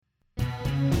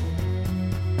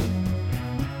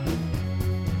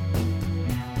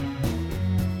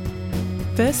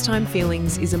First Time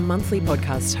Feelings is a monthly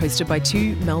podcast hosted by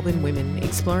two Melbourne women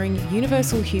exploring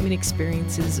universal human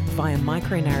experiences via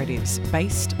micro-narratives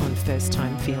based on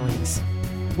first-time feelings.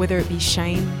 Whether it be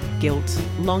shame, guilt,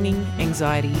 longing,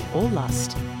 anxiety or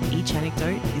lust, each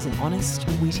anecdote is an honest,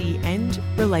 witty and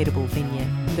relatable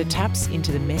vignette that taps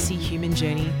into the messy human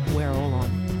journey we're all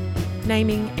on.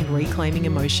 Naming and reclaiming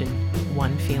emotion,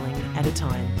 one feeling at a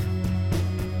time.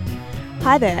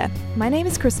 Hi there, my name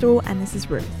is Crystal and this is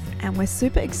Ruth, and we're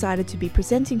super excited to be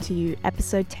presenting to you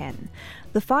episode 10,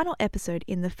 the final episode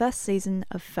in the first season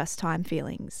of First Time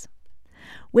Feelings.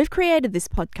 We've created this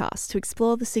podcast to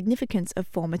explore the significance of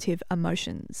formative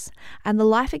emotions and the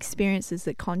life experiences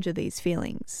that conjure these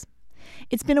feelings.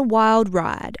 It's been a wild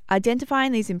ride,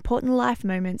 identifying these important life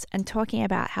moments and talking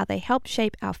about how they help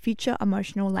shape our future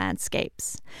emotional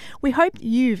landscapes. We hope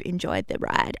you've enjoyed the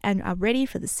ride and are ready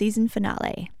for the season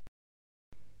finale.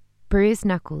 Bruised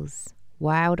knuckles,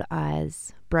 wild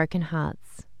eyes, broken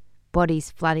hearts,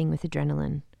 bodies flooding with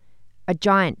adrenaline. A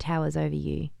giant towers over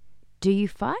you. Do you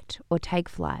fight or take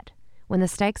flight? When the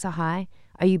stakes are high,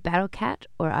 are you battle cat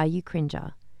or are you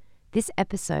cringer? This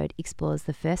episode explores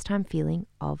the first time feeling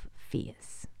of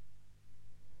fears.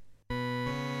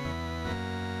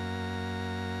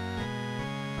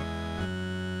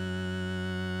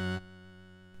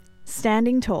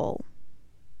 Standing tall.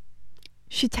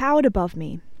 She towered above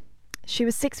me. She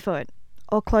was 6 foot,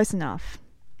 or close enough.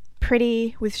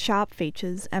 Pretty, with sharp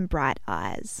features and bright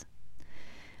eyes.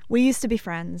 We used to be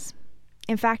friends.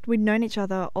 In fact, we'd known each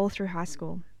other all through high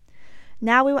school.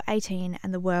 Now we were 18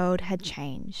 and the world had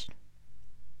changed.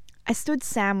 I stood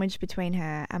sandwiched between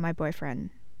her and my boyfriend.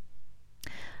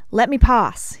 "Let me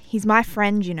pass. He's my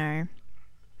friend, you know."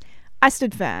 I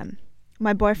stood firm,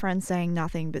 my boyfriend saying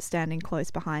nothing but standing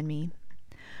close behind me.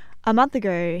 A month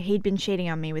ago, he'd been cheating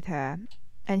on me with her,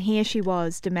 and here she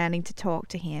was demanding to talk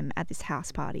to him at this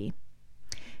house party.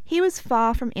 He was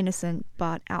far from innocent,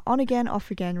 but our on-again,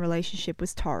 off-again relationship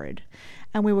was torrid,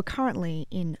 and we were currently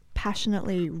in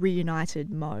passionately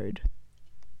reunited mode.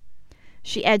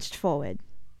 She edged forward.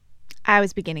 I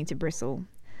was beginning to bristle.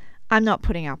 I'm not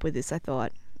putting up with this, I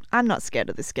thought. I'm not scared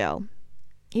of this girl.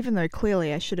 Even though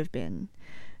clearly I should have been.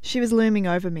 She was looming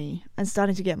over me and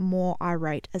starting to get more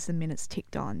irate as the minutes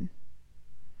ticked on.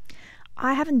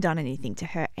 I haven't done anything to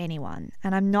hurt anyone,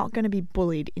 and I'm not going to be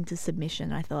bullied into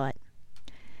submission, I thought.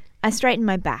 I straightened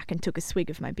my back and took a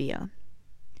swig of my beer.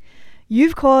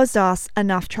 "You've caused us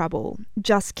enough trouble.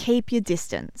 Just keep your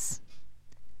distance."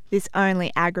 This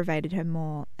only aggravated her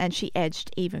more, and she edged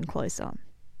even closer.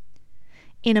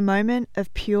 In a moment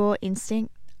of pure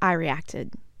instinct, I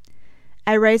reacted.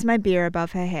 I raised my beer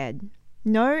above her head.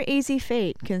 No easy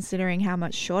feat, considering how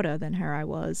much shorter than her I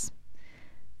was.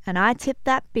 And I tipped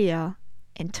that beer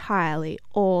entirely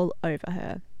all over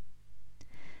her.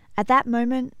 At that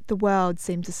moment, the world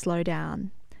seemed to slow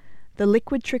down. The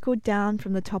liquid trickled down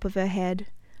from the top of her head,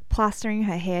 plastering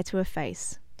her hair to her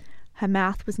face. Her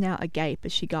mouth was now agape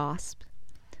as she gasped,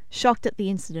 shocked at the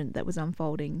incident that was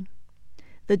unfolding.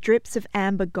 The drips of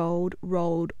amber gold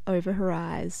rolled over her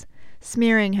eyes,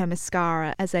 smearing her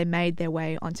mascara as they made their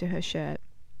way onto her shirt,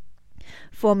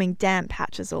 forming damp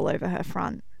patches all over her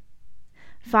front.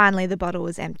 Finally, the bottle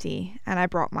was empty, and I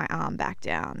brought my arm back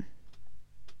down.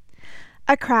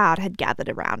 A crowd had gathered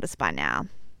around us by now.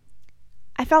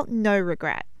 I felt no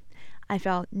regret. I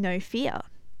felt no fear.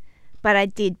 But I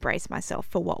did brace myself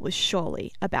for what was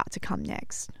surely about to come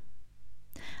next.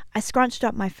 I scrunched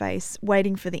up my face,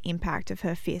 waiting for the impact of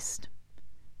her fist.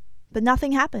 But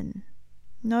nothing happened.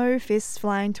 No fists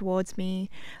flying towards me,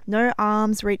 no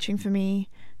arms reaching for me,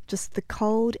 just the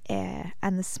cold air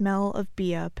and the smell of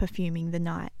beer perfuming the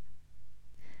night.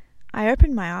 I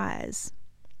opened my eyes,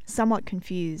 somewhat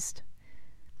confused.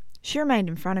 She remained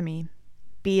in front of me,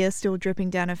 beer still dripping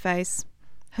down her face,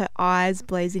 her eyes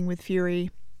blazing with fury.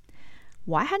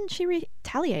 Why hadn't she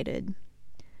retaliated?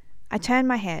 I turned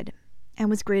my head and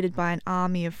was greeted by an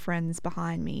army of friends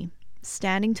behind me,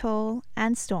 standing tall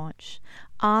and staunch,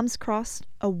 arms crossed,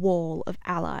 a wall of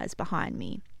allies behind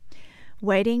me,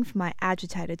 waiting for my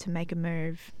agitator to make a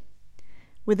move.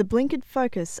 With a blinkered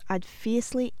focus, I'd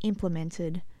fiercely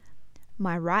implemented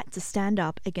my right to stand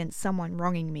up against someone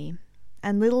wronging me,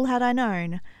 and little had I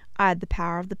known, I had the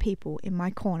power of the people in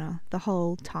my corner the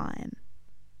whole time.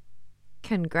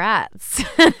 Congrats.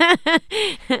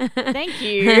 Thank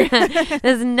you.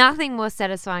 There's nothing more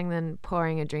satisfying than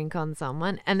pouring a drink on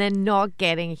someone and then not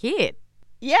getting hit.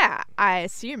 Yeah, I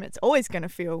assume it's always going to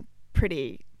feel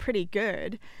pretty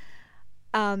good.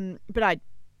 But I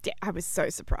was so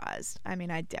surprised. I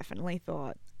mean, I definitely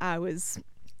thought I was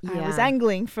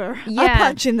angling for a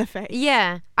punch in the face.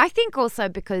 Yeah. I think also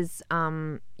because,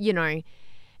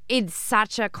 it's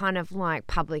such a kind of like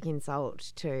public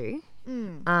insult too.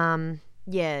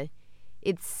 Yeah,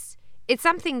 it's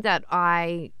something that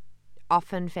I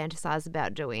often fantasize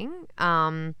about doing.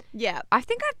 Yeah. I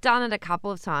think I've done it a couple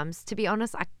of times. To be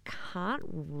honest, I can't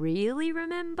really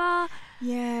remember.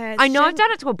 Yeah. I know I've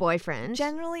done it to a boyfriend.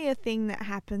 Generally a thing that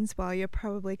happens while you're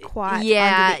probably quite under the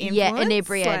influence. Yeah,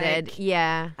 inebriated. Like,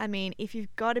 yeah. I mean, if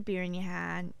you've got a beer in your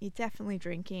hand, you're definitely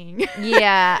drinking.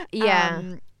 Yeah.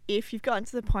 If you've gotten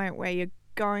to the point where you're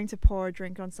going to pour a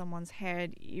drink on someone's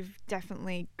head, you've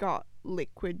definitely got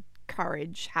liquid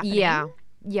courage happening.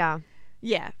 Yeah.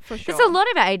 Yeah, for sure. There's a lot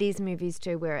of 80s movies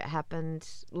too where it happened,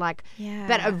 like, Yeah.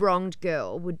 but a wronged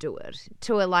girl would do it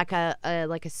to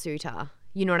a suitor.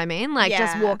 You know what I mean? Like,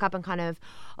 just Yeah. walk up and kind of,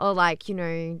 or like, you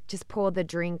know, just pour the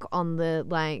drink on the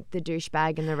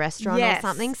douchebag in the restaurant or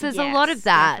something. So there's a lot of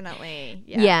that. Definitely.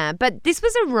 Yeah, but this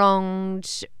was a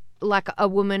wronged, like a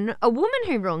woman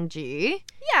who wronged you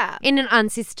Yeah, in an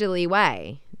unsisterly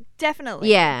way.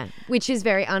 definitely. Yeah, which is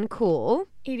very uncool.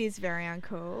 It is very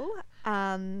uncool.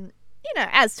 You know,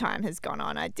 as time has gone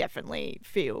on, I definitely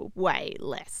feel way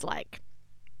less like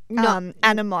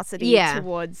animosity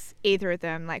towards either of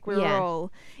them. Like, we were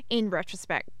all, in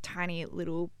retrospect, tiny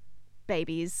little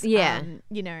babies. Yeah.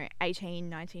 You know, 18,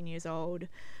 19 years old.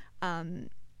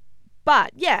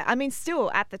 But yeah, I mean, still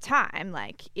at the time,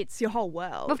 like, it's your whole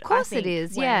world. Of course I think, it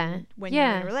is, when you're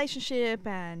in a relationship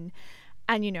and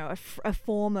you know, a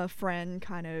former friend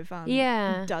kind of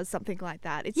does something like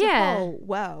that. It's your whole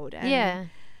world.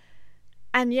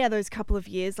 And yeah, those couple of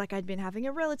years, like, I'd been having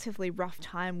a relatively rough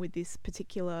time with this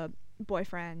particular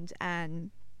boyfriend,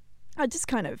 and I just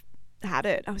kind of had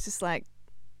it. I was just like,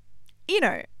 you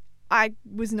know, I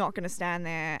was not going to stand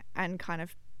there and kind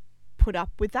of put up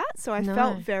with that. So I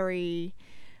felt very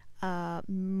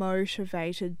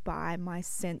motivated by my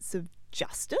sense of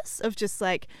justice, of just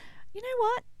like, you know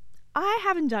what? I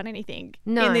haven't done anything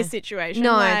in this situation.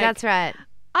 No, like, that's right.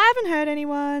 I haven't hurt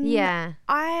anyone. Yeah.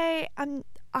 I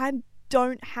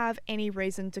don't have any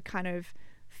reason to kind of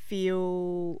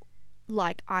feel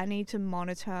like I need to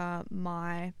monitor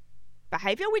my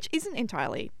behavior, which isn't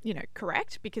entirely, you know,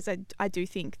 correct, because I do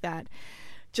think that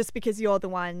just because you're the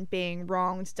one being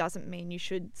wronged doesn't mean you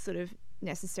should sort of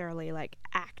necessarily like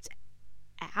act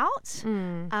out.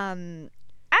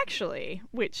 Actually,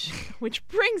 which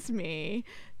brings me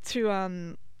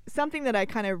to something that I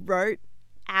kind of wrote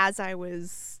as I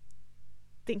was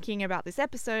thinking about this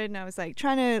episode, and I was like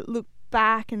trying to look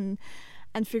back and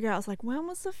figure out, I was like, when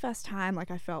was the first time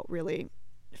like I felt really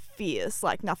fierce,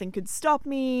 like nothing could stop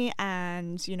me,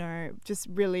 and, you know, just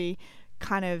really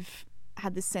kind of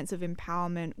had this sense of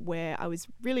empowerment where I was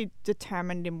really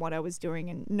determined in what I was doing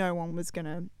and no one was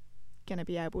gonna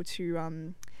be able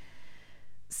to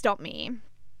stop me.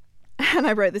 And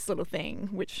I wrote this little thing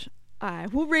which I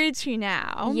will read to you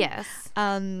now. Yes.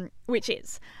 Which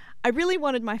is, I really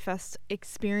wanted my first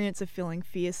experience of feeling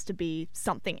fierce to be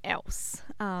something else,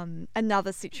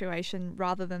 another situation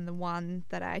rather than the one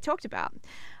that I talked about.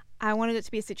 I wanted it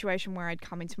to be a situation where I'd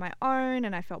come into my own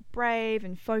and I felt brave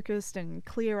and focused and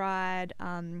clear-eyed,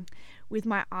 with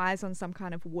my eyes on some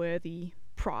kind of worthy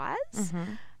prize.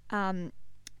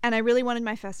 And I really wanted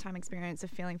my first time experience of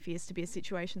feeling fierce to be a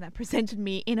situation that presented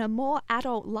me in a more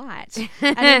adult light,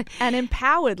 an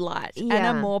empowered light, and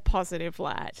a more positive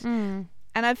light.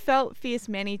 And I've felt fierce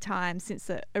many times since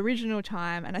the original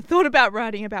time, and I thought about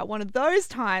writing about one of those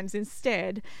times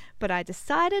instead, but I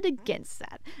decided against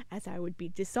that, as I would be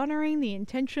dishonouring the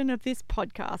intention of this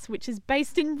podcast, which is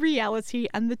based in reality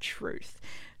and the truth.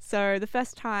 So the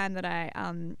first time that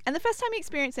and the first time I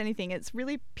experienced anything, it's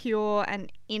really pure and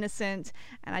innocent,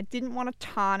 and I didn't want to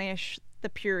tarnish the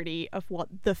purity of what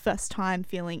the first time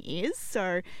feeling is.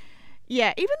 So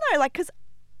yeah, even though, like, because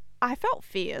I felt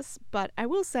fierce, but I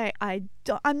will say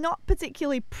I'm not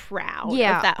particularly proud of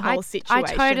that whole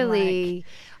situation.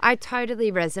 I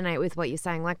totally resonate with what you're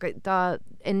saying. Like,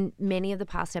 in many of the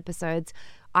past episodes,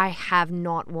 I have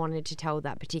not wanted to tell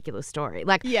that particular story.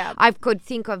 Like, I could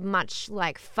think of much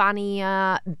like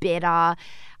funnier, better.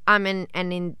 And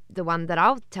in the one that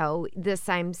I'll tell, the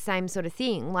same sort of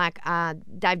thing. Like,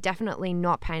 they've definitely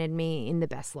not painted me in the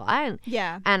best light.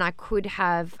 Yeah. And I could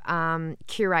have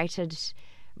curated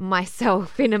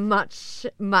myself in a much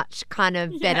kind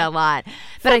of better light,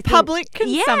 but I think public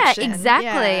consumption. Yeah,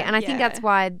 exactly. And I think that's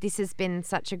why this has been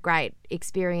such a great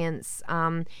experience,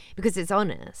 because it's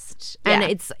honest and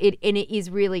it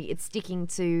is really, it's sticking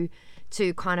to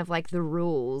kind of like the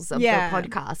rules of the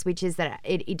podcast, which is that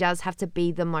it does have to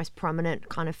be the most prominent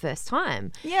kind of first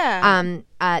time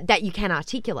that you can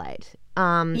articulate.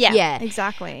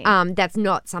 Exactly. That's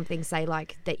not something, say,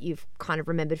 like that you've kind of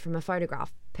remembered from a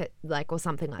photograph or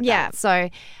something like Yeah. that. So,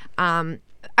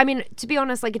 I mean, to be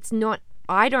honest, like it's not.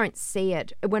 I don't see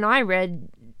it when I read.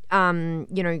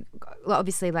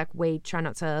 Obviously, like we try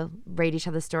not to read each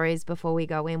other's stories before we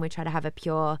go in. We try to have a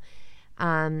pure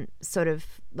sort of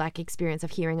like experience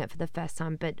of hearing it for the first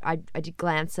time. But I did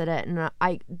glance at it, and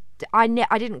I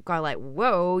didn't go like,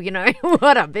 whoa,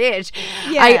 what a bitch.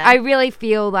 Yeah. I really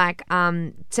feel like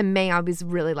to me, I was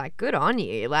really like, good on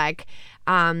you, like.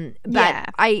 But Yeah.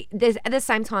 there's at the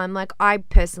same time, like I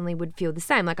personally would feel the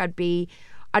same. Like I'd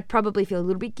probably feel a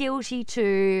little bit guilty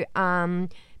too.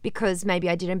 Because maybe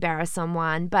I did embarrass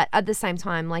someone, but at the same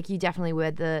time, like you definitely were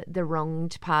the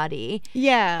wronged party.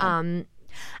 Yeah. And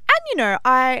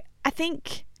I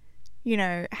think,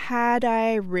 had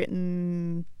I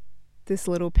written this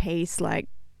little piece like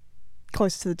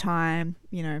close to the time,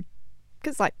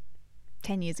 because like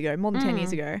 10 years ago, more than 10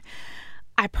 years ago,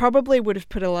 I probably would have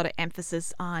put a lot of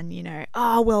emphasis on,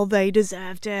 oh, well, they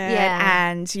deserved it.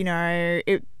 Yeah. And,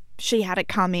 she had it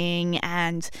coming,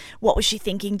 and what was she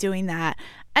thinking doing that?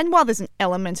 And while there's an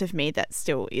element of me that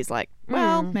still is like,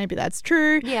 well, maybe that's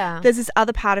true. Yeah. There's this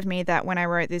other part of me that when I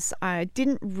wrote this, I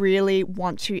didn't really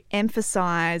want to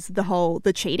emphasize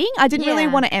the cheating. I didn't really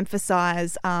want to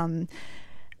emphasize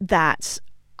that,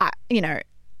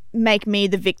 make me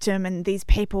the victim and these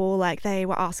people, like, they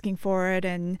were asking for it.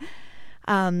 And,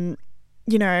 I'm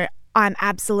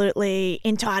absolutely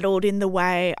entitled in the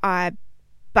way I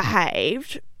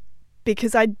behaved,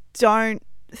 because I don't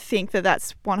think that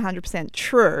that's 100%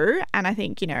 true. And I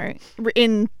think,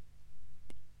 in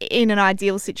an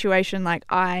ideal situation, like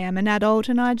I am an adult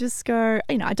and I just go,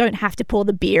 I don't have to pour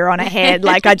the beer on her head.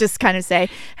 Like I just kind of say,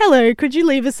 hello, could you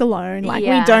leave us alone? Like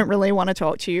we don't really want to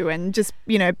talk to you, and just,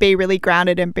 be really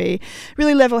grounded and be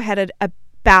really level-headed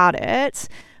about it.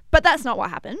 But that's not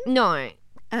what happened. No.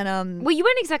 And well, you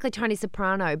weren't exactly Tony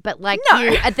Soprano, but like No.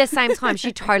 you, at the same time,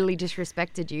 she totally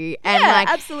disrespected you. And yeah, like,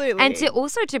 absolutely. and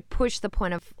to push the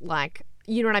point of like,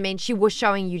 you know what I mean? She was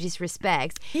showing you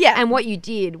disrespect. Yeah. And what you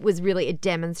did was really a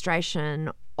demonstration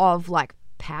of like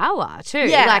power too.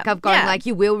 Yeah. Like I've gone Yeah. like,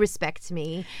 you will respect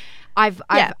me. I've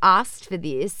asked for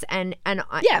this, and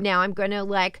now I'm going to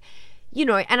like.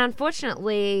 And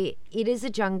unfortunately, it is a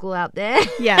jungle out there.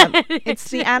 Yeah, it's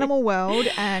the animal world,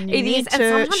 and you need to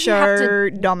sometimes show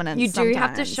dominance. You do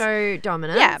have to sometimes. show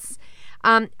dominance.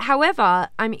 Yeah. However,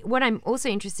 I mean, what I'm also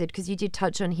interested, because you did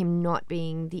touch on him not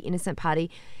being the innocent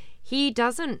party, he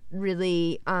doesn't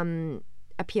really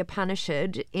appear punished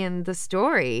in the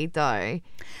story, though.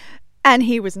 And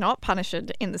he was not punished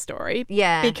in the story.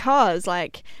 Yeah. Because,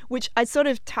 which I sort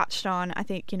of touched on, I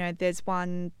think, there's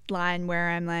one line where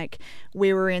I'm like,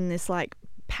 we were in this,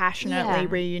 passionately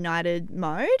reunited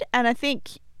mode. And I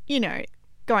think,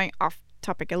 going off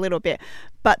topic a little bit,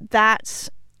 but that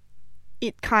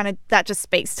just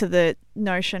speaks to the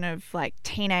notion of,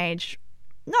 teenage,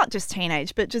 not just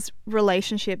teenage, but just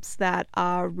relationships that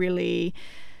are really,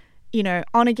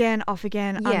 on again, off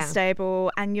again,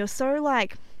 unstable. And you're so,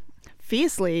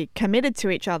 fiercely committed to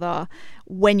each other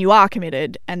when you are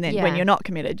committed, and then when you're not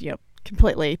committed, you're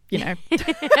completely,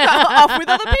 off with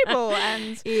other people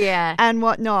and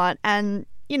whatnot. And,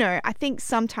 I think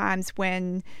sometimes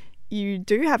when you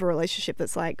do have a relationship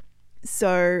that's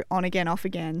so on again, off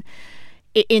again,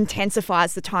 it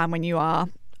intensifies the time when you are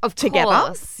together.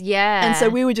 Course, yeah. And so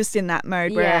we were just in that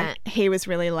mode where he was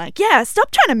really like,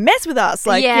 stop trying to mess with us.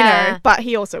 But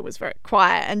he also was very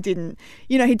quiet and didn't,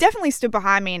 he definitely stood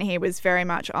behind me and he was very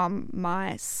much on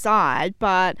my side,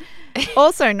 but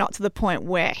also not to the point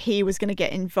where he was going to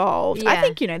get involved. I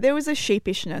think, there was a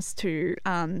sheepishness to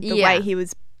the way he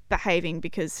was behaving,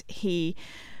 because he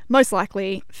most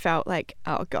likely felt like,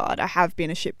 oh God, I have been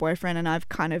a shit boyfriend and I've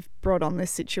kind of brought on this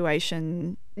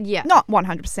situation. Yeah. Not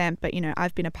 100%, but,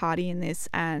 I've been a party in this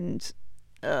and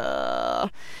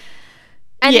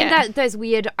in those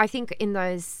weird, I think in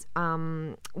those,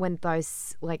 when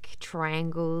those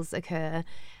triangles occur,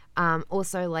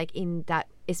 also in that,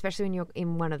 especially when you're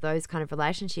in one of those kind of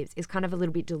relationships, is kind of a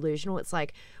little bit delusional. It's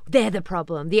like they're the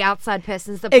problem, the outside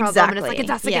person's the problem, exactly. and it's like it's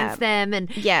us against them, and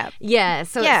so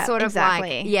it's sort of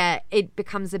it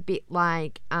becomes a bit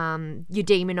like you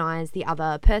demonize the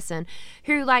other person,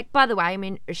 who, by the way, I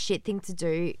mean, a shit thing to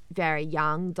do, very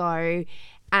young though.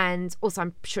 And also,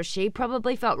 I'm sure she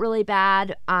probably felt really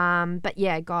bad. But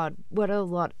yeah, God, what a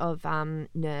lot of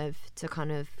nerve to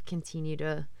kind of continue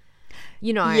to,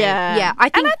 I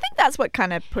think that's what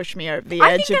kind of pushed me over the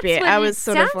edge a bit. I was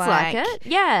sort of like it.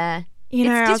 Yeah, it's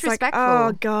I was like,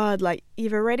 oh God,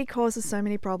 you've already caused us so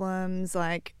many problems.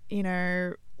 Why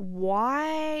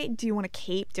do you want to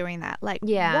keep doing that?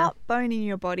 What bone in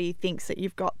your body thinks that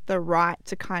you've got the right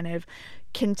to kind of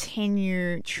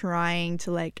continue trying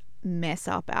to like mess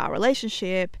up our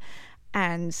relationship,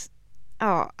 and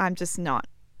I'm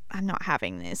not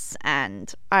having this,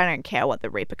 and I don't care what the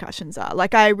repercussions are.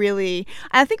 Like I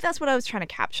think that's what I was trying to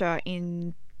capture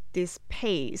in this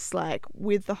piece, like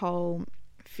with the whole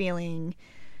feeling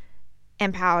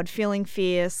empowered, feeling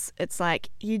fierce. It's like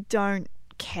you don't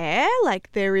care,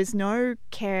 like there is no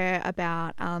care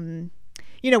about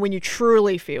when you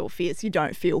truly feel fierce, you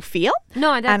don't feel fear.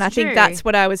 No, that's and I true. think that's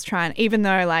what I was trying, even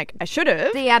though like I should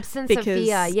have. The absence of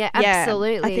fear. Yeah,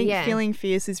 absolutely. I think feeling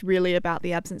fierce is really about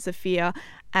the absence of fear.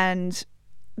 And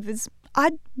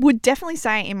I would definitely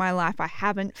say in my life I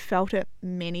haven't felt it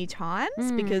many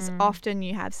times, because often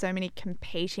you have so many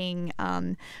competing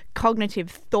cognitive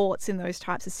thoughts in those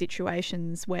types of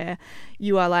situations where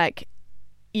you are like,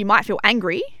 you might feel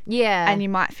angry. Yeah. And you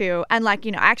might feel, and like, I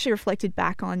actually reflected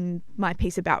back on my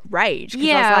piece about rage.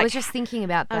 Yeah, I was just thinking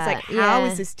about that. I was like, how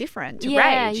is this different to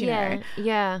rage, know?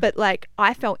 Yeah. But like,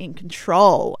 I felt in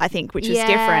control, I think, which is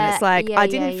different. It's like, I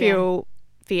didn't feel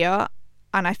fear,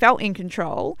 and I felt in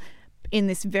control in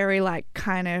this very like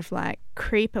kind of like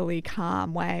creepily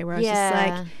calm way, where I was just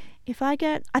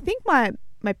like, I think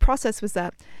my process was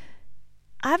that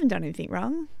I haven't done anything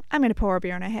wrong. I'm going to pour a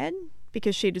beer on her head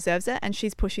because she deserves it and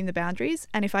she's pushing the boundaries.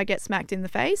 And if I get smacked in the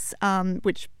face,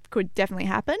 which could definitely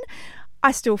happen,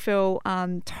 I still feel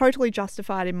totally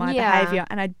justified in my behaviour,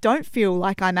 and I don't feel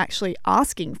like I'm actually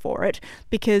asking for it,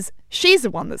 because she's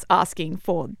the one that's asking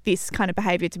for this kind of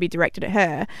behaviour to be directed at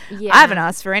her. I haven't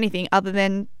asked for anything other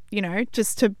than,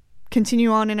 just to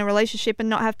continue on in a relationship and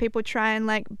not have people try and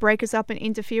like break us up and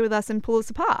interfere with us and pull us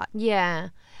apart. Yeah.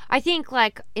 I think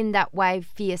like in that way,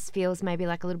 fierce feels maybe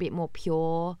like a little bit more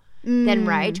pure than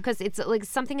rage, because it's like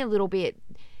something a little bit,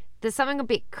 there's something a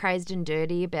bit crazed and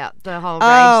dirty about the whole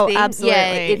rage thing. Absolutely.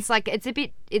 Yeah, it's like it's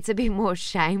a bit more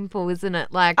shameful, isn't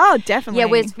it? Like, definitely. Yeah,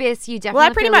 whereas fierce, you definitely.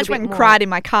 Well, I pretty much went and cried in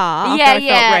my car after I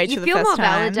felt rage for the first time. You feel more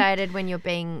validated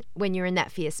when you're in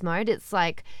that fierce mode. It's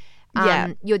like,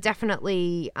 you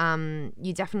definitely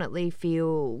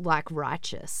feel like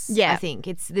righteous. Yeah, I think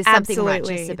there's something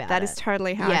righteous about that it. Is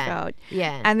totally how I felt.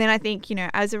 Yeah, and then I think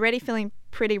I was already feeling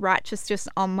pretty righteous just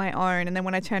on my own, and then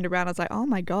when I turned around, I was like, oh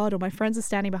my god, all my friends are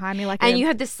standing behind me like, and you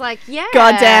had this like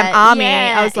goddamn army.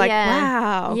 I was like,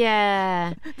 wow,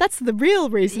 that's the real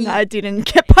reason I didn't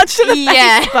get punched in the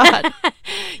face. But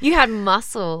you had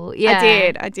muscle. Yeah,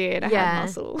 I did. I had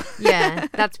muscle. Yeah,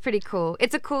 that's pretty cool.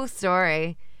 It's a cool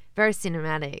story. Very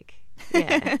cinematic.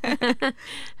 Yeah.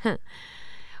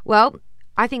 Well,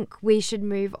 I think we should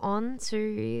move on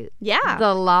to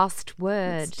the last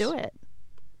word. Let's do it.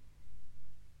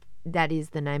 That is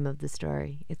the name of the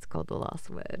story. It's called The Last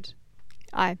Word.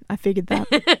 I figured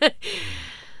that.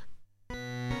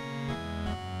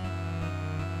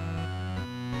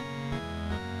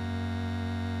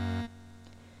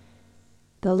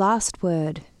 The Last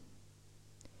Word.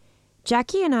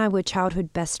 Jackie and I were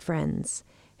childhood best friends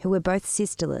who were both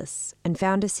sisterless and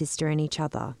found a sister in each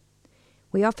other.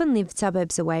 We often lived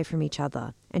suburbs away from each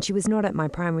other, and she was not at my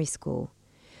primary school.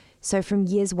 So from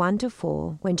years 1 to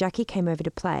 4, when Jackie came over to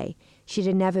play, she'd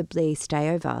inevitably stay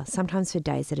over, sometimes for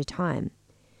days at a time.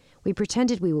 We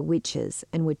pretended we were witches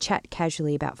and would chat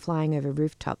casually about flying over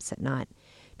rooftops at night,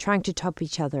 trying to top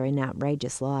each other in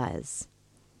outrageous lies.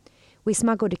 We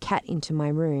smuggled a cat into my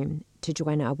room to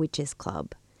join our witches'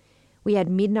 club. We had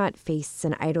midnight feasts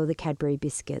and ate all the Cadbury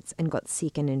biscuits and got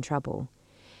sick and in trouble.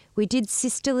 We did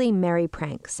sisterly merry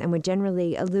pranks and were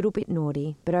generally a little bit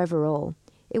naughty, but overall,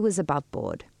 it was above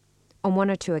board. On 1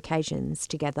 or 2 occasions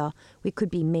together, we could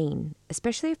be mean,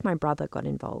 especially if my brother got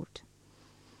involved.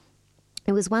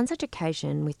 It was one such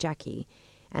occasion with Jackie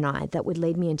and I that would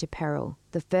lead me into peril,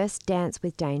 the first dance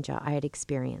with danger I had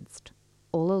experienced,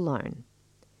 all alone.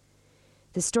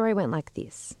 The story went like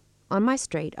this. On my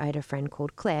street, I had a friend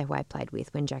called Claire who I played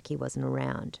with when Jackie wasn't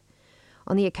around.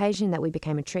 On the occasion that we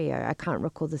became a trio, I can't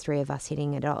recall the three of us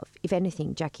hitting it off. If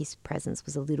anything, Jackie's presence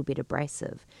was a little bit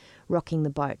abrasive, rocking the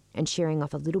boat and shearing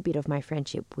off a little bit of my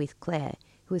friendship with Claire,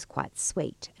 who was quite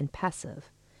sweet and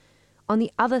passive. On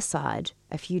the other side,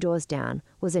 a few doors down,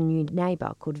 was a new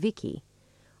neighbour called Vicky.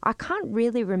 I can't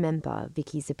really remember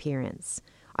Vicky's appearance.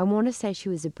 I want to say she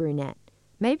was a brunette,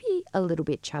 maybe a little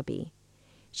bit chubby.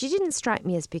 She didn't strike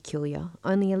me as peculiar,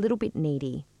 only a little bit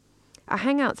needy. Our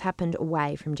hangouts happened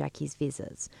away from Jackie's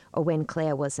visits, or when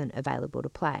Claire wasn't available to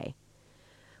play.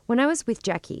 When I was with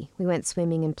Jackie, we went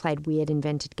swimming and played weird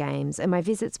invented games, and my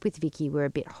visits with Vicky were a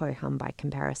bit ho-hum by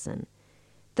comparison.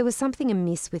 There was something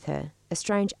amiss with her, a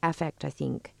strange affect, I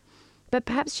think, but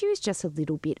perhaps she was just a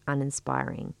little bit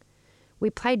uninspiring. We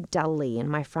played dully in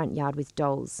my front yard with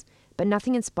dolls, but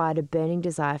nothing inspired a burning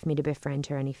desire for me to befriend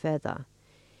her any further.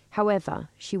 However,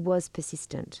 she was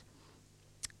persistent.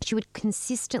 She would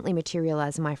consistently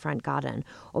materialise in my front garden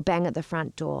or bang at the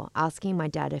front door, asking my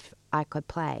dad if I could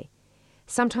play.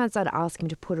 Sometimes I'd ask him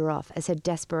to put her off, as her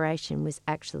desperation was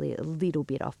actually a little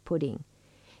bit off-putting.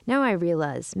 Now I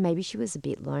realise maybe she was a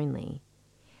bit lonely.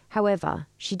 However,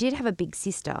 she did have a big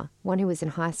sister, one who was in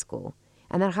high school,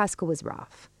 and that high school was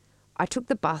rough. I took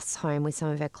the bus home with some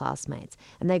of her classmates,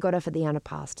 and they got off at the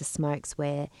underpass to smoke,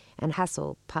 swear, and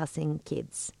hassle passing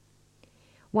kids.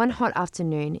 One hot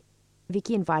afternoon,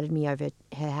 Vicky invited me over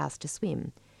her house to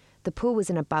swim. The pool was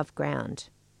in above ground.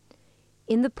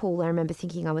 In the pool, I remember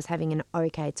thinking I was having an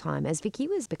okay time, as Vicky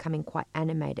was becoming quite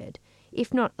animated,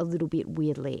 if not a little bit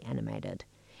weirdly animated.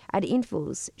 At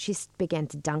intervals, she began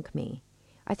to dunk me.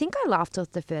 I think I laughed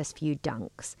off the first few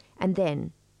dunks, and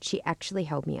then she actually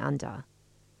held me under.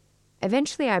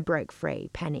 Eventually I broke free,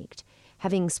 panicked,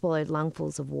 having swallowed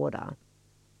lungfuls of water.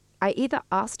 I either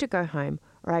asked to go home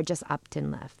or I just upped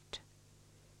and left.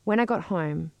 When I got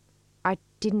home, I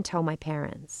didn't tell my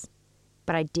parents,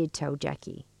 but I did tell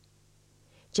Jackie.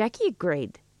 Jackie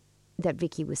agreed that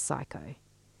Vicky was psycho.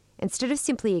 Instead of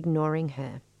simply ignoring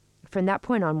her, from that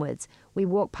point onwards, we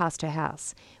walked past her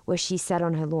house, where she sat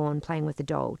on her lawn playing with the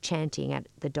doll, chanting at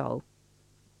the doll.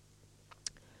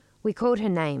 We called her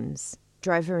names,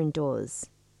 drove her indoors.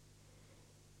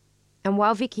 And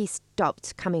while Vicky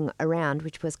stopped coming around,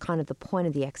 which was kind of the point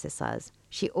of the exercise,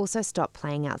 she also stopped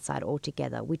playing outside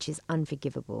altogether, which is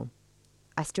unforgivable.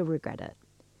 I still regret it.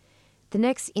 The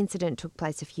next incident took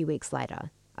place a few weeks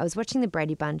later. I was watching the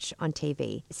Brady Bunch on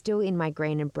TV, still in my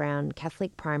green and brown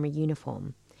Catholic primary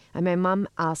uniform, and my mum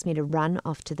asked me to run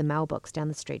off to the mailbox down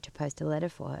the street to post a letter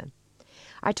for her.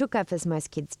 I took off as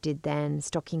most kids did then,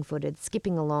 stocking-footed,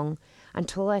 skipping along,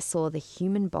 until I saw the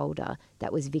human boulder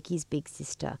that was Vicky's big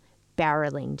sister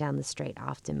barreling down the street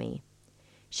after me.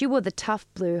 She wore the tough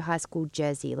blue high school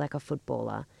jersey like a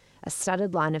footballer, a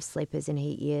studded line of sleepers in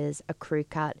her ears, a crew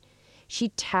cut. She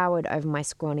towered over my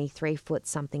scrawny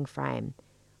 3-foot-something frame.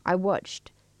 I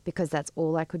watched, because that's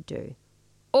all I could do.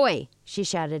 "Oi!" she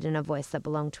shouted in a voice that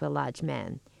belonged to a large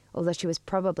man, although she was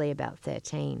probably about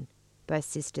 13. Both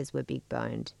sisters were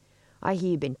big-boned. "I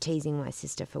hear you've been teasing my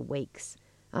sister for weeks.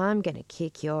 I'm going to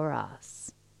kick your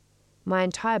ass." My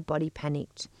entire body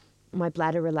panicked. My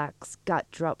bladder relaxed, gut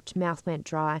dropped, mouth went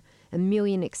dry. A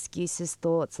million excuses,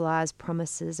 thoughts, lies,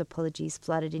 promises, apologies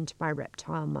flooded into my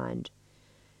reptile mind.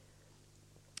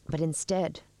 But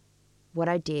instead, what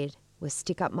I did was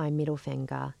stick up my middle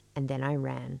finger, and then I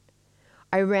ran.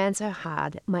 I ran so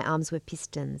hard, my arms were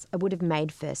pistons. I would have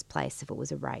made first place if it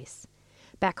was a race.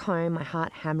 Back home, my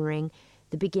heart hammering,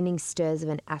 the beginning stirs of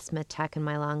an asthma attack in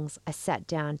my lungs, I sat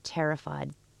down,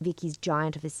 terrified. Vicky's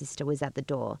giant of a sister was at the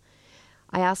door.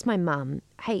 I asked my mum,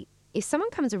 "Hey, if someone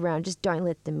comes around, just don't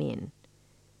let them in."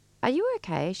 "Are you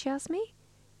okay?" she asked me,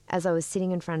 as I was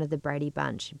sitting in front of the Brady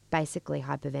Bunch, basically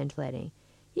hyperventilating.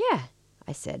 "Yeah,"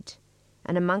 I said,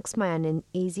 and amongst my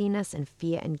uneasiness and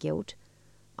fear and guilt,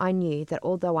 I knew that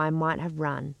although I might have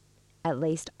run, at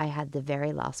least I had the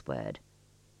very last word,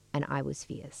 and I was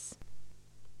fierce.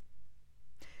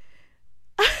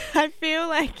 I feel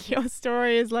like your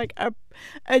story is like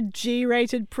a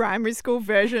G-rated primary school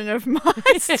version of my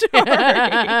story.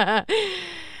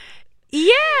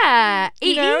 Yeah,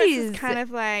 it is. It's kind of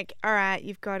like, all right,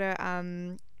 you've got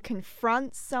to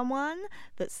confront someone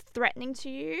that's threatening to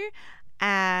you,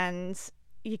 and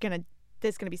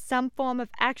there's gonna be some form of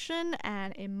action.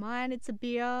 And in mine, it's a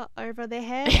beer over their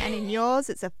head, and in yours,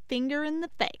 it's a finger in the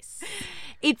face.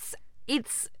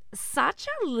 It's such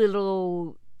a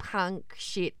little punk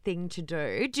shit thing to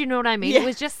do. Do you know what I mean? Yeah. It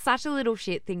was just such a little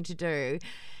shit thing to do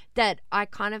that I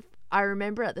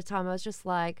remember at the time I was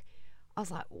like,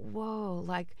 whoa,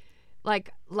 like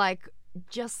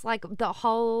just like the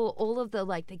whole, all of the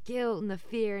like the guilt and the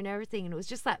fear and everything. And it was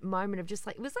just that moment of just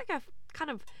like, it was like a kind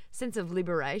of sense of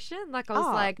liberation. Like I was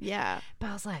like, yeah, but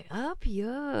I was like, up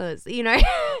yours, you know?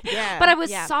 Yeah. But I was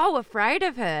so afraid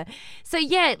of her. So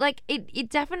yeah, like it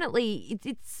definitely,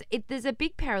 there's a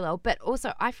big parallel, but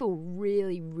also I feel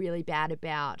really, really bad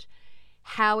about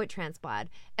how it transpired,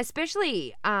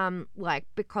 especially like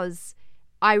because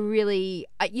I really,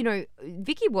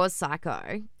 Vicky was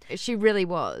psycho. She really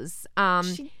was.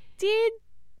 She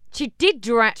did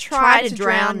try to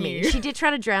drown me. She did try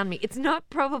to drown me. It's not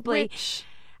probably...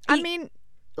 I mean,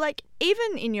 like,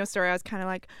 even in your story, I was kind of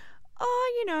like,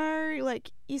 oh,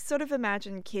 like, you sort of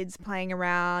imagine kids playing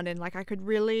around, and, like, I could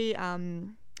really,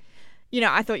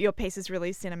 I thought your piece is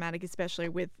really cinematic, especially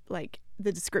with, like,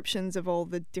 the descriptions of all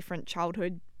the different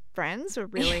childhood friends were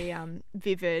really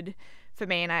vivid for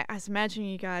me. And I was imagining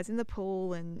you guys in the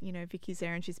pool, and, Vicky's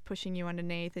there and she's pushing you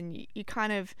underneath, and you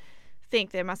kind of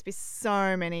think there must be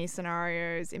so many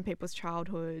scenarios in people's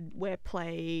childhood where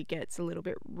play gets a little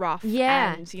bit rough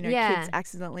Yeah, and, yeah. kids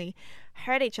accidentally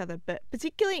hurt each other. But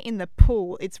particularly in the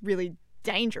pool, it's really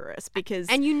dangerous because...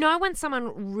 And when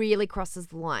someone really crosses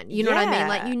the line. You know what I mean?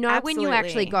 Like, when you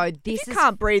actually absolutely. go, this if you is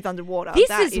can't breathe underwater, this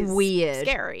that is weird.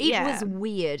 Scary. It was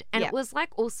weird. And Yeah. it was like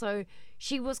also,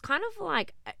 she was kind of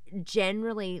like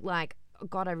generally like,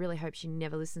 God, I really hope she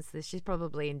never listens to this. She's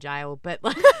probably in jail, but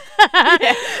like,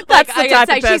 That's the type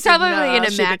of she's person, probably in a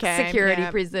she max became. security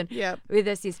Yep. prison Yep. with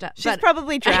her sister. She's But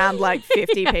probably drowned like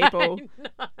 50 people.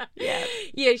 yeah,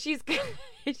 yeah, she's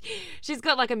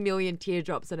got like a million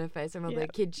teardrops on her face from all the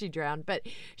kids she drowned. But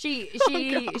she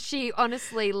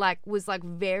honestly like was like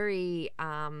very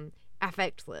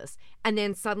affectless, and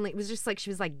then suddenly it was just like she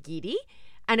was like giddy.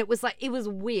 And it was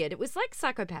weird. It was like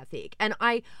psychopathic. And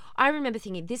I remember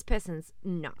thinking, this person's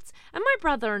nuts. And my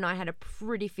brother and I had a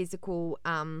pretty physical,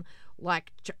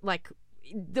 like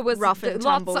there was Rough and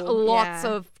tumble. lots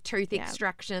Yeah. of tooth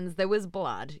extractions. There was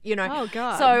blood, Oh,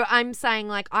 God. So I'm saying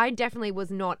like I definitely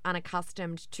was not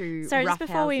unaccustomed to So just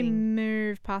before we roughhousing.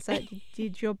 move past that,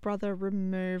 did your brother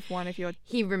remove one of your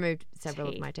He removed several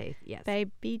Teeth. of my teeth. Yes.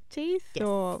 baby teeth? Yes.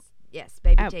 Or Yes,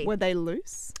 baby teeth. were they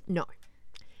loose? No.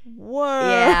 Whoa.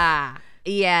 Yeah.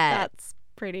 Yeah. That's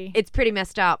pretty. It's pretty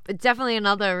messed up. It's definitely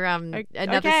another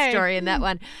okay. story in that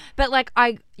one. But like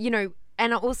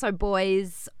and also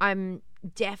boys, I'm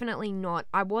definitely not.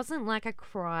 I wasn't like a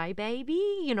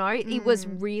crybaby, It was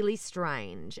really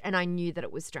strange, and I knew that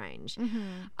it was strange.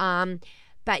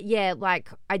 But yeah, like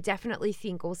I definitely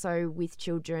think also with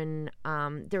children,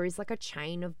 there is like a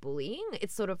chain of bullying.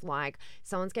 It's sort of like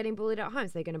someone's getting bullied at home,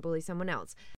 so they're going to bully someone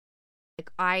else.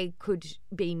 Like I could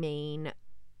be mean,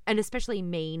 and especially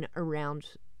mean around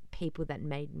people that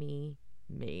made me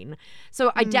mean.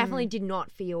 So I definitely did not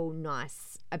feel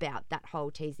nice about that whole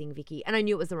teasing Vicky, and I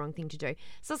knew it was the wrong thing to do.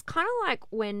 So it's kind of like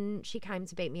when she came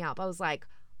to beat me up, I was like,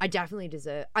 I definitely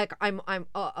deserve. Like I'm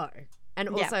and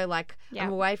also like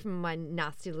I'm away from my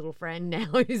nasty little friend now,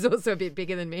 who's also a bit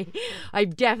bigger than me. I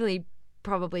definitely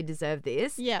probably deserve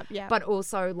this. Yeah. But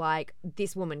also like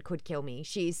this woman could kill me.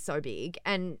 She's so big,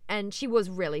 and she was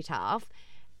really tough,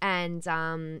 and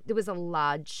there was a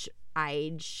large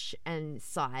age and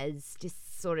size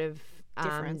just sort of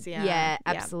Difference, yeah. Yeah,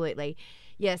 absolutely.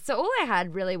 Yeah, so all I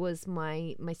had really was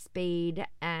my speed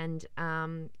and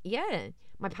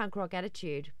my punk rock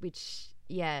attitude, which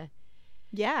Yeah.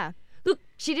 Look,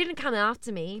 she didn't come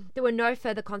after me. There were no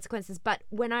further consequences. But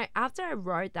after I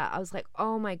wrote that, I was like,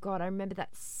 oh my God, I remember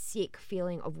that sick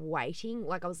feeling of waiting.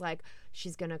 Like I was like,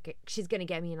 she's gonna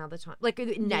get me another time. Like a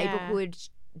neighborhood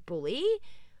bully.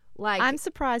 Like I'm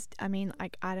surprised. I mean,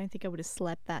 like, I don't think I would have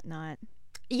slept that night.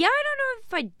 yeah, I don't know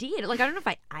if I did. Like I don't know if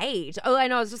I ate. Oh, I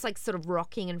know I was just like sort of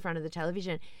rocking in front of the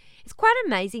television. It's quite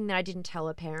amazing that I didn't tell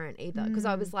a parent either, because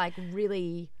I was like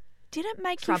really Did it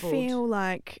make troubled. you feel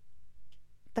like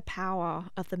the power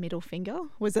of the middle finger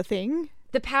was a thing?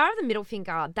 The power of the middle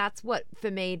finger, that's what,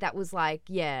 for me, that was like,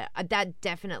 yeah, that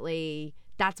definitely,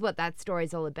 that's what that story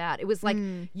is all about. It was like,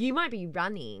 you might be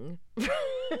running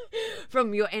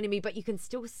from your enemy, but you can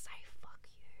still say, fuck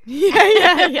you.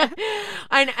 Yeah.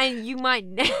 And you might...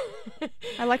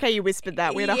 I like how you whispered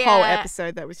that. We had a Yeah. whole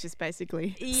episode that was just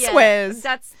basically Yeah, swears.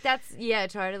 That's yeah,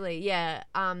 totally. Yeah.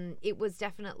 It was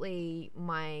definitely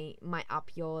my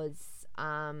up yours.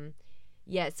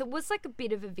 Yeah, so it was like a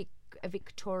bit of a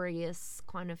victorious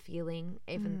kind of feeling,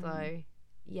 even though,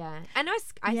 yeah. And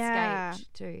I Yeah.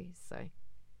 escaped too, so.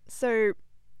 So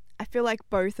I feel like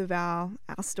both of our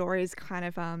stories kind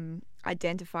of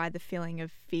identify the feeling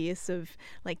of fierce, of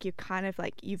like you're kind of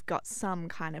like you've got some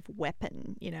kind of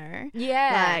weapon,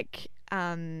 Yeah. like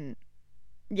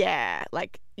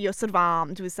like you're sort of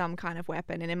armed with some kind of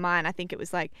weapon. And in mine, I think it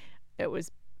was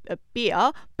a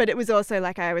beer, but it was also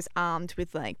like I was armed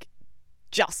with like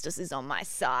justice is on my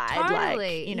side.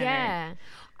 Totally, like, yeah.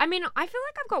 I mean, I feel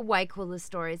like I've got way cooler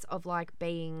stories of like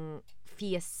being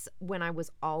fierce when I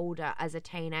was older as a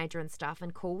teenager and stuff,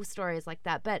 and cool stories like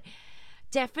that. But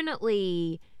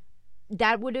definitely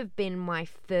that would have been my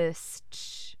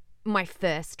first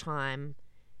time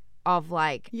of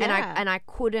like, Yeah. and I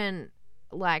couldn't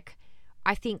like,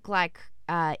 I think like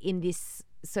in this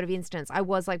sort of instance, I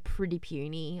was like pretty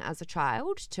puny as a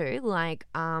child too. Like,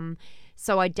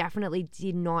 so I definitely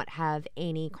did not have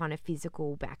any kind of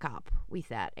physical backup with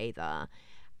that either.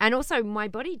 And also my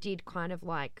body did kind of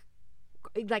like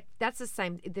that's the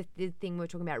same, the thing we were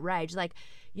talking about rage. Like,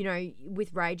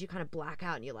 with rage, you kind of black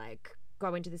out and you like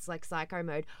go into this like psycho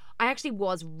mode. I actually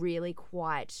was really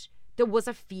there was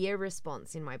a fear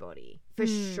response in my body for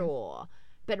sure,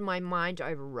 but my mind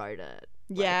overrode it.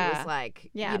 Like, Yeah. It was like,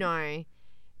 Yeah.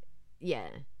 Yeah.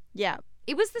 Yeah.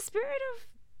 It was the spirit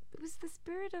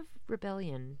of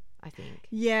rebellion, I think.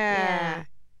 Yeah.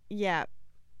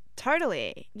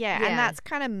 Totally. Yeah. Yeah. And that's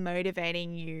kind of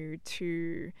motivating you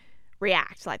to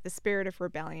react. Like the spirit of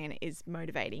rebellion is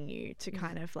motivating you to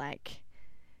kind of like,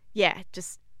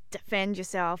 just defend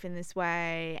yourself in this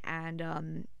way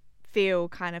and feel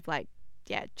kind of like,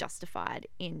 justified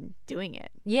in doing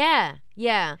it. Yeah.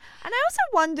 Yeah. And I also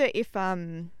wonder if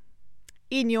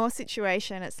in your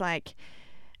situation it's like,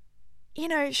 you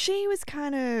know, she was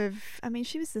kind of, I mean,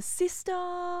 she was the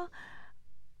sister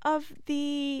of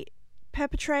the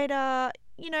perpetrator,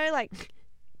 you know, like,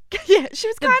 she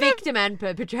was The kind victim and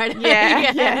perpetrator. of,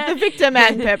 the victim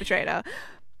and perpetrator.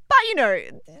 But, you know,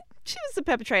 she was the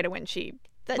perpetrator when she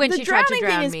When she tried to drowning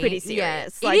drown thing is me. pretty Yeah.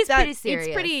 serious. It is pretty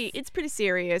serious. It's pretty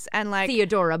serious. And like,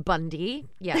 Theodora Bundy.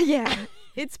 Yeah. yeah,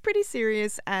 it's pretty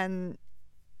serious. And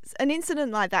an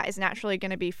incident like that is naturally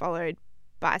going to be followed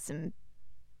by some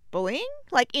bullying,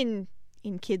 like in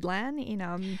Kidland, in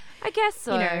I guess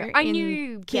so. you know, I in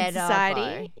knew kid better. society.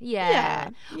 Though. Yeah.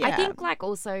 Yeah. I think like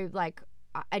also like,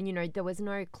 and you know, there was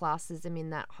no classism in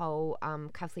that whole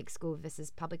Catholic school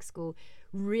versus public school.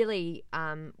 Really,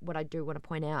 what I do want to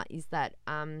point out is that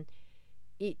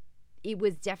it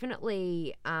was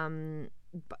definitely the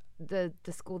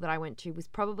school that I went to was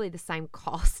probably the same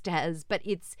cost as, but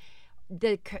it's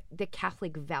the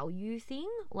Catholic value thing,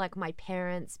 like my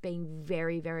parents being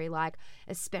very, very like,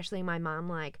 especially my mum,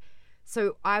 like,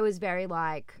 so I was very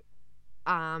like,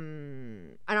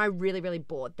 and I really, really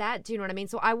bought that. Do you know what I mean?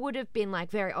 So I would have been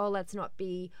like very, let's not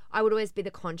be, I would always be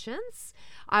the conscience.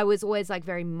 I was always like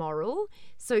very moral.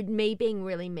 So me being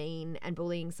really mean and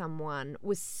bullying someone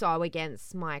was so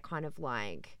against my kind of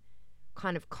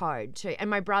code too. And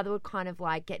my brother would kind of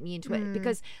like get me into it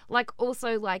because like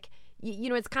also like, you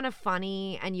know, it's kind of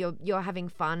funny and you're having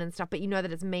fun and stuff, but you know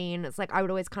that it's mean. It's like I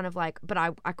would always kind of like, but I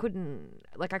couldn't,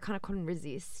 like I kind of couldn't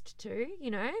resist too,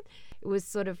 you know? It was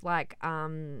sort of like, I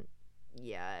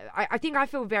think I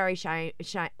feel very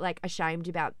ashamed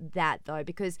about that though,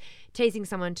 because teasing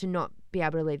someone to not be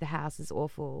able to leave the house is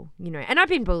awful, you know? And I've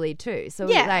been bullied too. So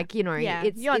like, you know,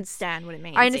 you understand what it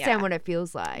means. I understand what it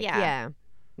feels like. Yeah.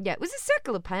 Yeah, it was a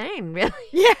circle of pain, really.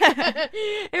 Yeah.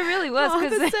 It really was.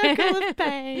 The circle of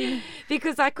pain.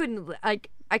 Because I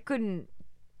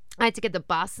had to get the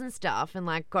bus and stuff and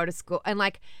like go to school. And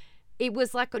like, it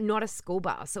was like not a school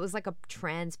bus. It was like a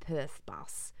Transperth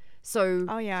bus. So,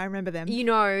 oh yeah, I remember them. You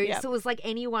know, so it was like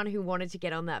anyone who wanted to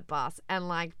get on that bus. And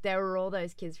like, there were all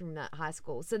those kids from that high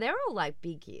school. So they were all like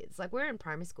big kids. Like we're in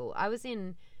primary school. I was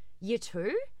in year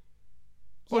 2.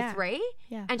 Or 3,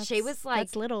 and she was like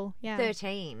that's little,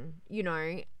 13. You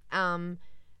know,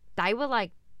 they were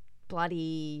like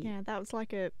bloody. Yeah, that was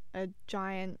like a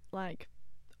giant like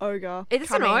ogre.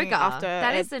 It's an ogre. After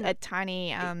that is a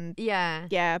tiny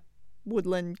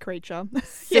woodland creature.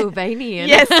 Sylvanian.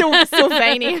 Yeah,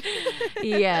 Sylvanian.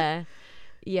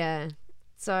 Yeah.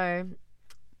 So,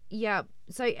 yeah.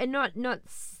 So, and not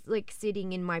like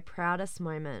sitting in my proudest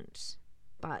moment,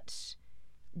 but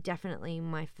definitely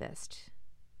my first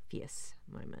fierce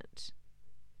moment.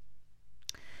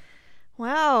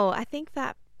 Well, I think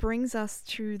that brings us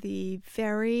to the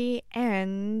very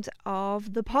end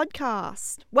of the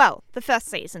podcast. Well, the first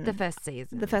season. The first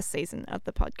season of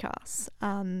the podcast.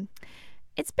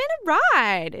 It's been a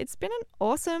ride. It's been an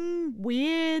awesome,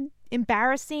 weird,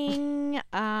 embarrassing,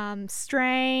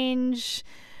 strange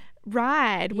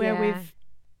ride where we've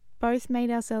both made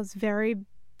ourselves very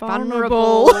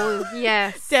vulnerable.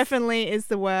 Yes. Definitely is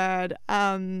the word.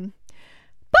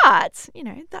 But, you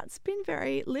know, that's been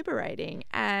very liberating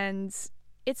and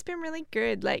it's been really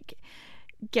good, like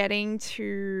getting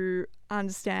to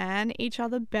understand each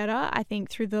other better, I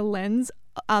think through the lens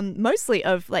mostly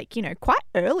of like, you know, quite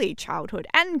early childhood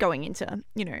and going into,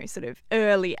 you know, sort of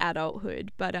early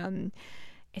adulthood. But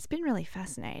it's been really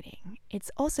fascinating.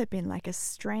 It's also been like a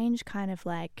strange kind of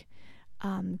like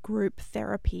group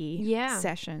therapy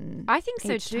session. I think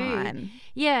so too. Time.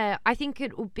 Yeah, I think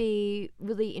it will be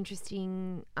really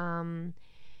interesting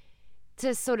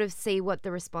to sort of see what the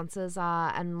responses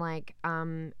are and like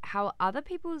how other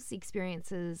people's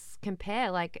experiences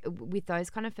compare like with those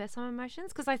kind of first time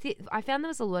emotions, because I found there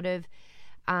was a lot of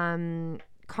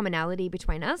commonality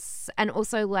between us, and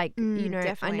also like you know,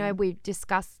 definitely. I know we've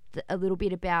discussed a little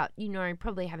bit about, you know,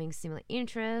 probably having similar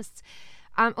interests.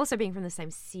 Also being from the same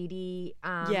city,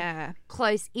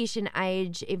 close-ish in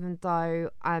age, even though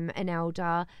I'm an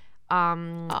elder.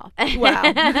 Wow.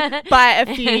 By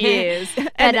a few years.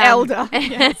 An elder.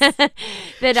 Yes.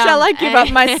 But, shall I give up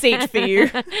my seat for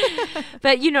you?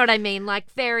 But you know what I mean?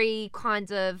 Like very kind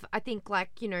of, I think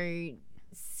like, you know,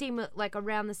 like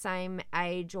around the same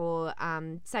age or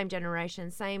same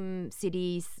generation, same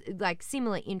cities, like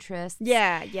similar interests.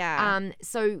 Yeah.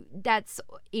 So that's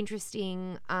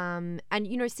interesting. And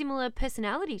similar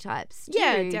personality types too.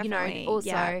 Yeah, definitely. Also,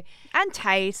 yeah. And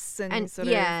tastes and sort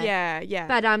of yeah.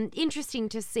 But interesting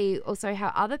to see also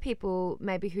how other people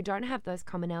maybe who don't have those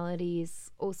commonalities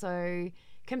also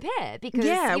compare, because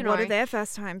what are their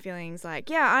first time feelings like?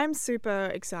 Yeah, I'm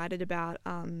super excited about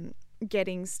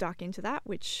getting stuck into that,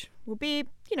 which will be,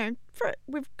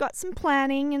 we've got some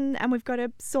planning and we've got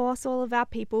to source all of our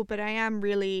people, but I am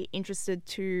really interested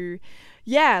to,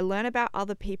 learn about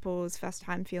other people's first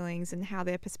time feelings and how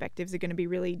their perspectives are going to be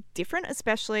really different,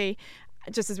 especially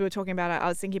just as we were talking about it, I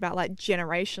was thinking about like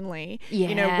generationally,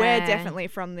 we're definitely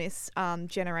from this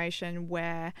generation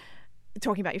where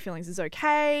talking about your feelings is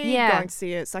okay. Yeah. Going to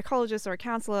see a psychologist or a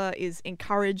counselor is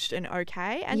encouraged and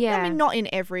okay. And I mean, not in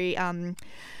every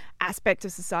aspect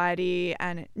of society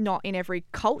and not in every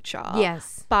culture.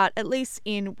 Yes. But at least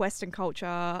in Western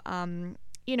culture, in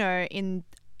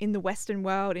the Western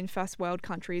world, in first world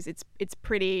countries, it's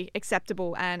pretty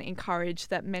acceptable and encouraged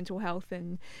that mental health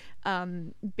and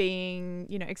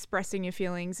expressing your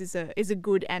feelings is a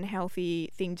good and healthy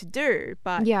thing to do.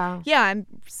 But I'm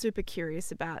super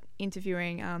curious about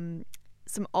interviewing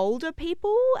some older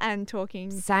people and talking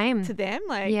to them,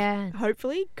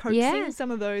 hopefully coaxing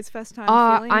some of those first time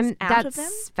feelings out of them.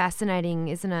 That's fascinating,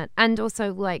 isn't it? And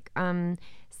also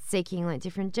seeking like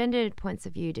different gendered points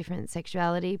of view, different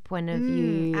sexuality point of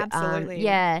view. Absolutely.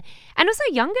 And also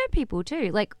younger people too,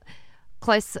 like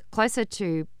closer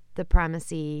to the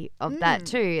primacy of that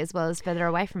too, as well as further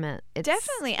away from it.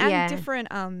 Definitely. And different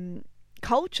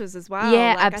cultures as well.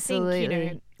 Yeah, absolutely. I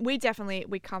think,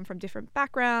 we come from different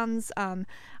backgrounds.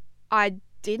 I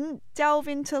didn't delve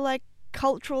into like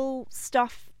cultural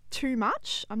stuff too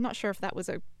much. I'm not sure if that was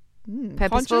a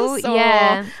purposeful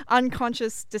or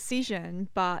unconscious decision,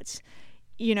 but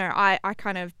I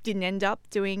kind of didn't end up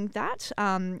doing that,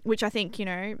 which I think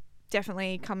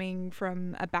definitely coming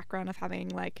from a background of having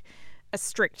like a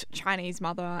strict Chinese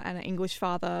mother and an English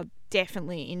father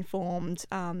definitely informed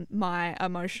my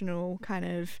emotional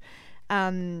kind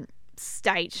of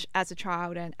state as a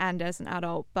child and as an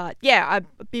adult. But I'd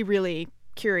be really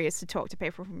curious to talk to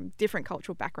people from different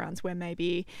cultural backgrounds where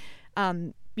maybe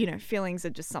feelings are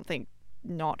just something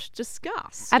not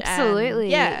discussed.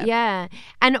 Absolutely. And,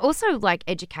 and also like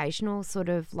educational sort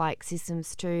of like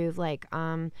systems too, like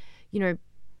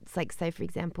it's like, say for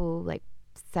example, like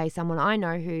say someone I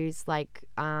know who's like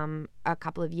a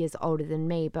couple of years older than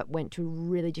me but went to a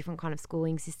really different kind of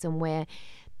schooling system where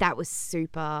that was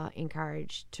super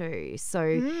encouraged too. So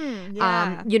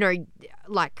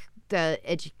like the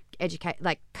educate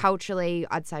like culturally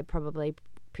I'd say probably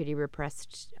pretty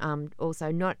repressed, also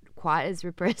not quite as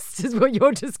repressed as what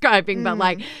you're describing, but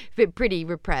like pretty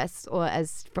repressed, or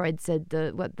as Freud said,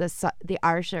 the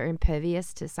Irish are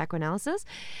impervious to psychoanalysis.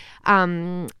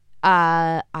 I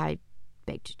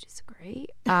beg to disagree.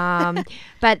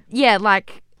 But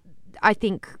like I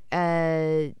think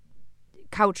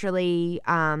culturally,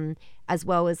 as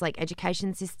well as like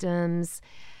education systems.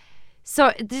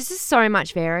 So there's just so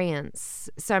much variance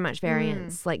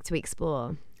like to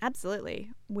explore.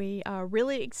 Absolutely. We are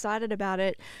really excited about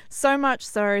it, so much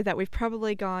so that we've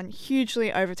probably gone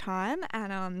hugely over time,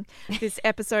 and this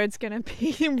episode's going to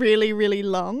be really, really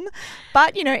long.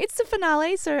 But, it's the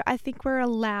finale, so I think we're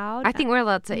allowed.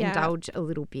 To indulge a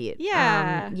little bit.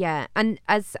 Yeah. And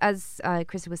as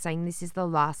Krista was saying, this is the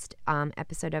last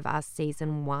episode of our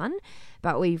season 1,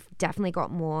 but we've definitely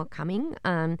got more coming.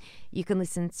 You can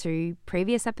listen to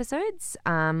previous episodes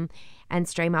and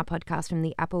stream our podcast from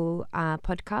the Apple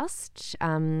Podcast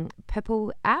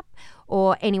Purple app,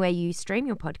 or anywhere you stream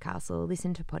your podcasts or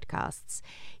listen to podcasts.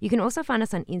 You can also find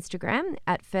us on Instagram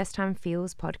at First Time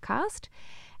Feels Podcast.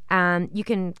 You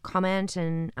can comment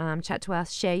and chat to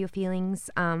us, share your feelings,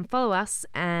 follow us,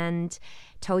 and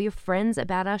tell your friends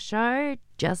about our show.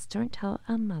 Just don't tell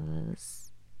our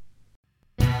mothers.